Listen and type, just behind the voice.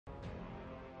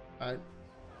Alright.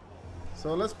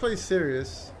 So let's play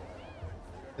serious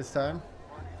this time.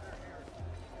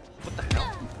 What the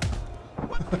hell?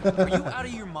 What? Are you out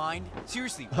of your mind?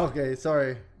 Seriously. Okay,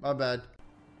 sorry. My bad.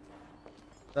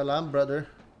 Salam, brother.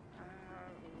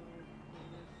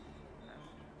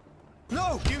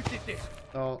 No! You did this!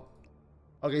 Oh.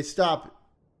 Okay, stop.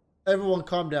 Everyone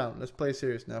calm down. Let's play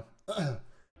serious now.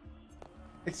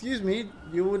 Excuse me,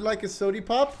 you would like a sody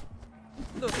pop?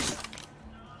 No way.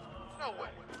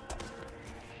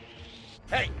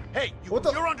 Hey,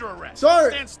 you're under arrest.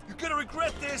 Sorry. You're gonna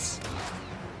regret this.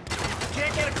 You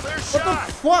can't get a clear What shot.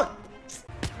 the fuck?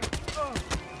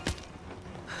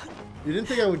 You didn't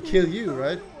think I would kill you,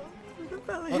 right?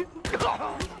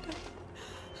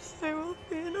 I will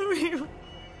fear no evil,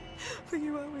 for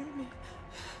you are with me.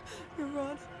 Your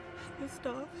rod, your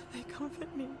staff, they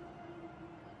comfort me.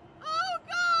 Oh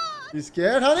God! You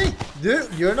scared, honey?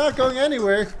 Dude, you're not going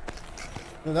anywhere.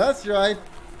 No, that's right.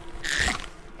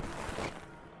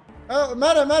 Oh,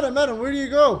 madam, where do you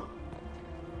go?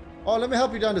 Oh, let me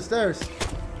help you down the stairs.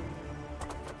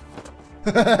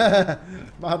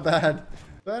 My bad.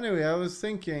 But anyway, I was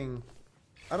thinking,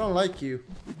 I don't like you.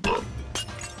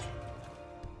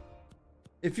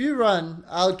 If you run,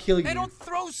 I'll kill you. Hey, don't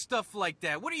throw stuff like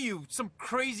that. What are you, some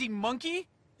crazy monkey?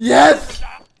 Yes!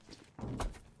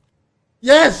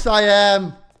 Yes, I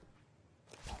am!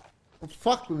 Oh,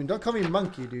 fuck me, don't call me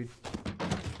monkey, dude.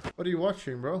 What are you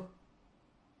watching, bro?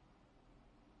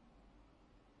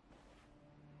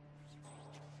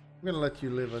 I'm gonna let you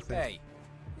live, I think. Hey,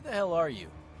 who the hell are you?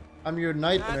 I'm your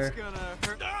nightmare.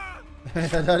 That's gonna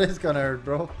hurt. That is gonna hurt,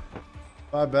 bro.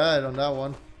 My bad on that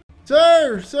one.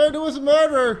 Sir, there was a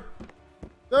murder.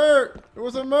 Sir, there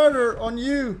was a murder on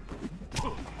you.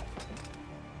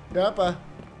 Kappa.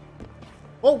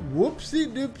 Oh,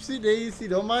 whoopsie doopsie daisy.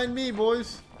 Don't mind me,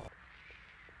 boys.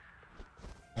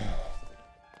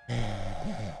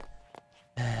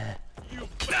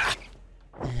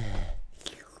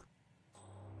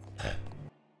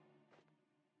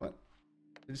 What?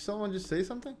 Did someone just say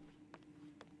something?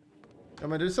 I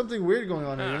mean, there's something weird going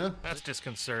on here, you know? That's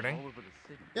disconcerting.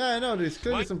 Yeah, I know. There's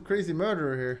clearly some crazy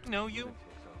murderer here. No, you.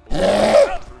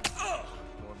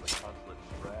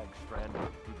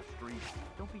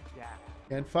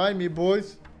 Can't find me,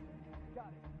 boys.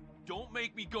 Don't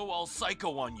make me go all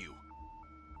psycho on you.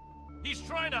 He's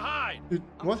trying to hide. Dude,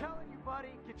 what? I'm telling you, buddy,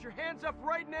 get your hands up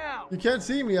right now. You can't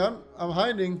see me. I'm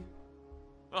hiding.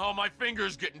 Oh, my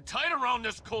finger's getting tight around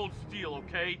this cold steel,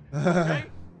 okay? Okay?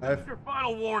 That's your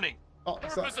final warning. Oh,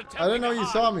 so, Purpose I didn't know attempting you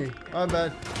to saw hide. me. My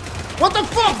bad. What the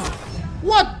fuck?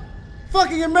 What?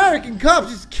 Fucking American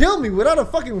cops just killed me without a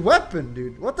fucking weapon,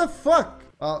 dude. What the fuck?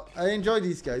 Well, I enjoy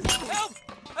these guys. Help!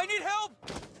 I need help!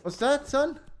 What's that,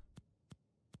 son?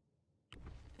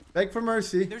 Beg for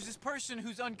mercy. There's this person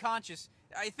who's unconscious.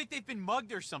 I think they've been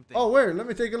mugged or something. Oh, where? Let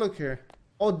me take a look here.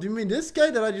 Oh, do you mean this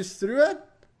guy that I just threw at?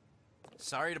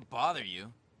 Sorry to bother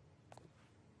you.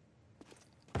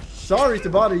 Sorry to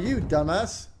bother you,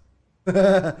 dumbass.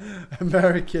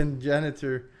 American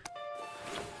janitor.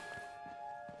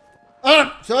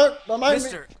 Ah, sir, don't mind me.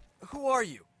 Mister, who are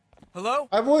you? Hello?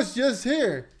 I was just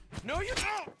here. No, you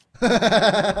don't!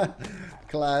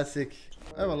 Classic.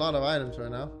 I have a lot of items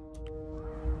right now.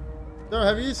 Sir,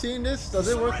 have you seen this? Does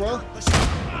it work well?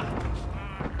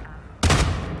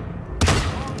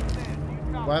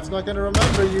 Wife's not gonna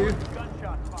remember you.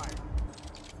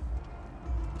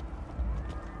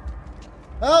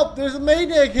 Help! There's a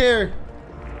maniac here!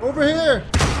 Over here!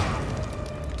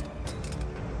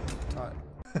 Alright.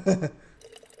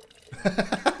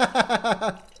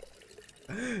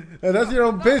 That's your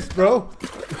own piss, bro.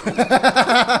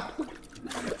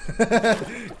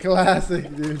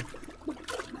 Classic, dude.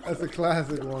 That's a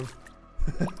classic one.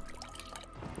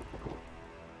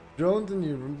 Drones in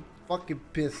your fucking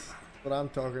piss. What I'm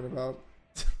talking about.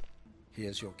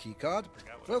 Here's your key card.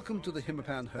 Welcome to the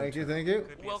Himmapan Hotel. Thank you, thank you.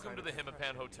 Welcome to the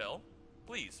Himmapan Hotel.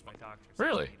 Please, my doctor.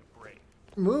 Really?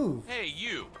 Move. Hey,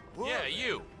 you. Yeah,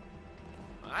 you.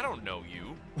 I don't know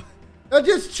you. I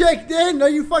just checked in. Are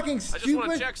you fucking I just want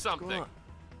stupid? to check something.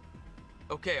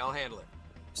 Okay, I'll handle it.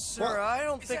 Sir, What? I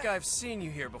don't think I've seen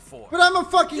you here before. But I'm a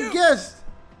fucking guest.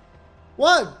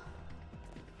 What?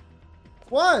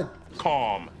 What?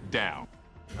 Calm down.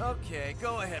 Okay,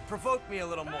 go ahead. Provoke me a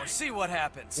little more. See what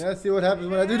happens. Yeah, see what happens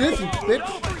when I do this, you bitch.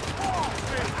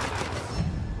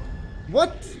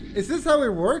 What? Is this how it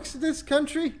works in this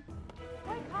country?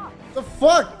 The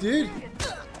fuck, dude?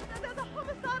 There's a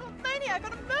homicidal maniac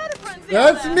on a murder frenzy.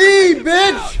 That's me,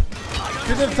 bitch!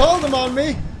 Should have told them on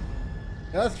me.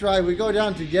 That's right, we go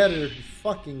down together. You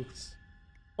fucking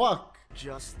fuck.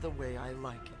 Just the way I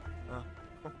like it.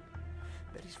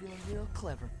 Bet he's feeling real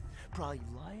clever. probably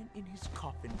lying in his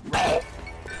coffin.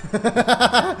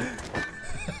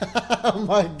 Oh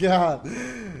my god.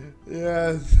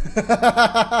 Yes.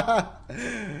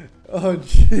 Oh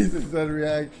Jesus, that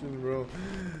reaction, bro.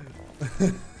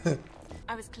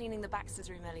 I was cleaning the Baxter's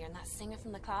room earlier, and that singer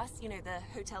from the class, you know, the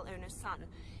hotel owner's son,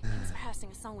 he was rehearsing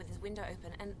a song with his window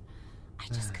open, and I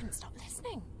just couldn't stop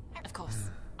listening. Of course,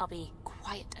 I'll be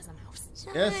quiet as a mouse.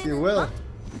 Yes, you will.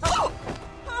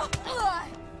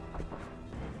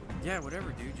 Yeah,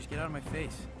 whatever, dude. Just get out of my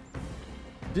face.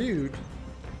 Dude.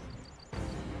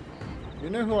 You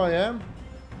know who I am?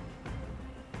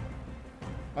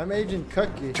 I'm Agent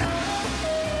Cucky.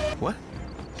 What?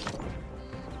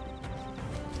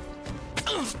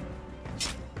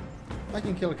 I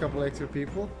can kill a couple extra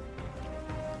people.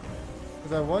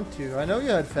 Because I want to. I know you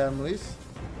had families.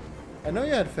 I know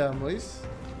you had families.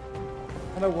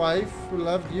 And a wife who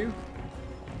loved you.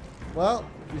 Well,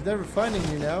 she's never finding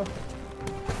you now.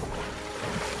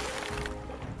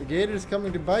 The gator's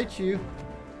coming to bite you.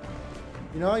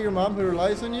 You know your mom who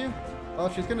relies on you? Well,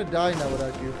 she's gonna die now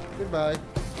without you. Goodbye.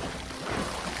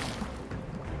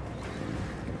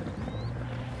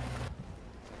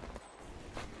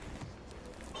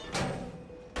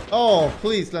 Oh,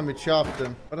 please let me chop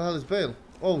them. What the hell is Bale?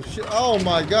 Oh shit. Oh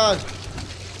my god.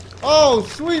 Oh,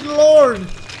 sweet lord.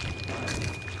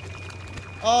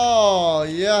 Oh,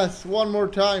 yes. One more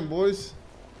time, boys.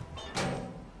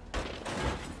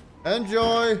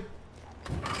 Enjoy.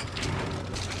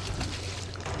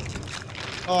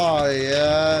 Oh,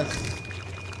 yes.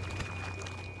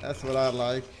 That's what I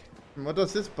like. What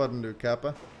does this button do,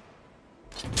 Kappa?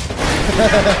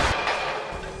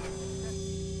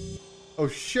 Oh,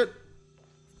 shit.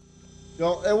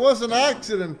 No, it was an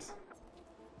accident.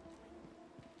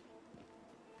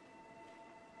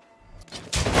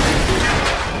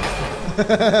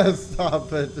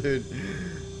 Stop it, dude.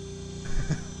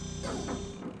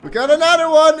 We got another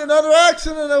one, another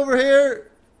accident over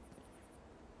here.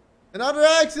 Another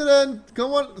accident.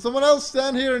 Come on, someone else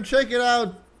stand here and check it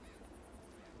out.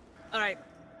 Alright.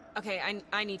 Okay,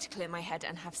 I need to clear my head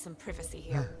and have some privacy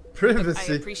here.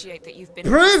 Privacy? I appreciate that you've been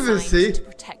Privacy? assigned to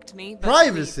protect me, but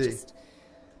Privacy? please,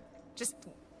 just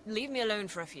leave me alone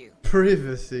for a few.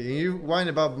 Privacy. You whine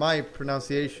about my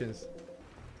pronunciations.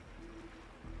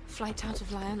 Flight out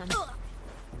of Lyon and...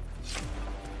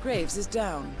 Graves is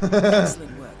down.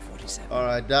 Excellent work, 47.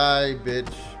 Alright, die,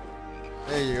 bitch.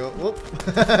 There you go. Whoop.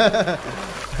 That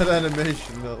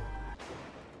animation, though.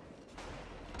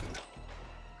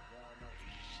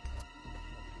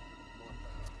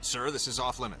 Sir, this is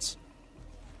off limits.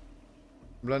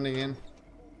 Blending in.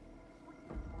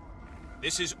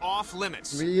 This is off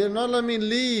limits. You're not letting me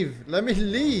leave. Let me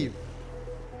leave.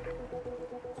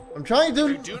 I'm trying to.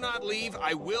 If you do not leave,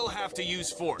 I will have to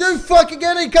use force. You fucking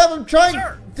get it, come. I'm trying.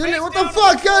 Sir, What the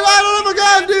fuck? I don't have a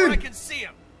gun, dude. I can see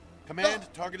him. Command,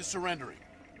 target is surrendering.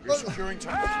 You're securing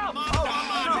time.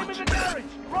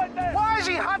 Why is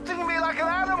he hunting me like an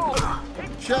animal?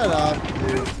 Shut up,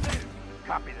 dude.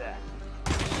 Copy that.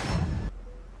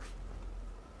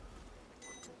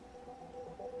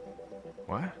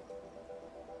 What?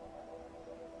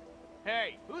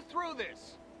 Hey, who threw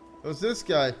this? Who's this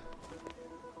guy?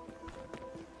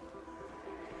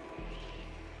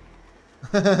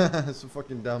 That's so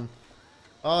fucking dumb.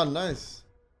 Oh, nice.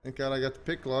 Thank God I got the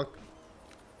pick lock.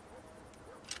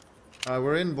 Alright,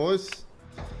 we're in, boys.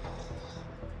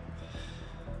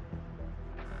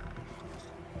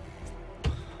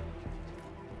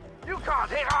 You can't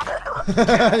hit us!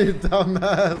 You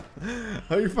dumbass.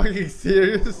 Are you fucking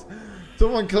serious?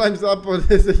 Someone climbs up on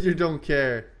this and you don't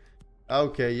care.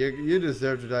 Okay, you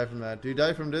deserve to die from that. Do you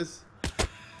die from this?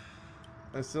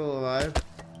 I'm still alive.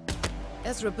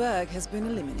 Ezra Berg has been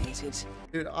eliminated.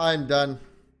 Dude, I'm done.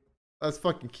 Let's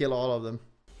fucking kill all of them.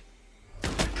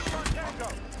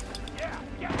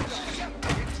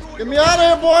 Get me out of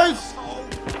here, boys!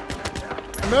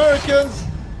 Americans!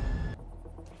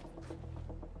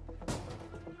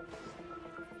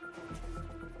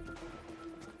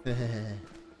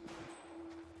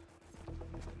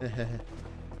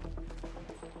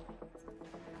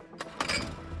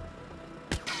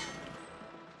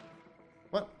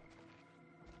 What?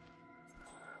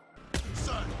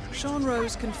 Sean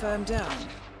Rose confirmed down.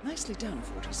 Nicely done,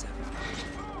 47.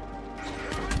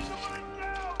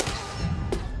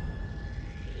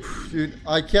 Dude,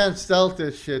 I can't stealth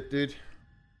this shit, dude.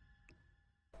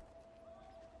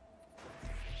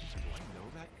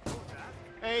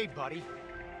 Hey, buddy.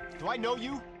 Do I know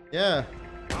you? Yeah.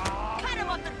 Cut him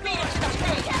on the beach!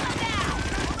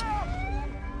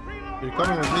 You're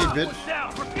coming with me, bitch.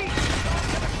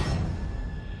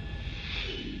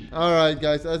 Alright,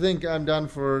 guys. I think I'm done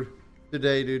for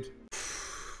today, dude.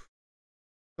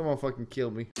 Someone fucking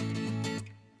kill me.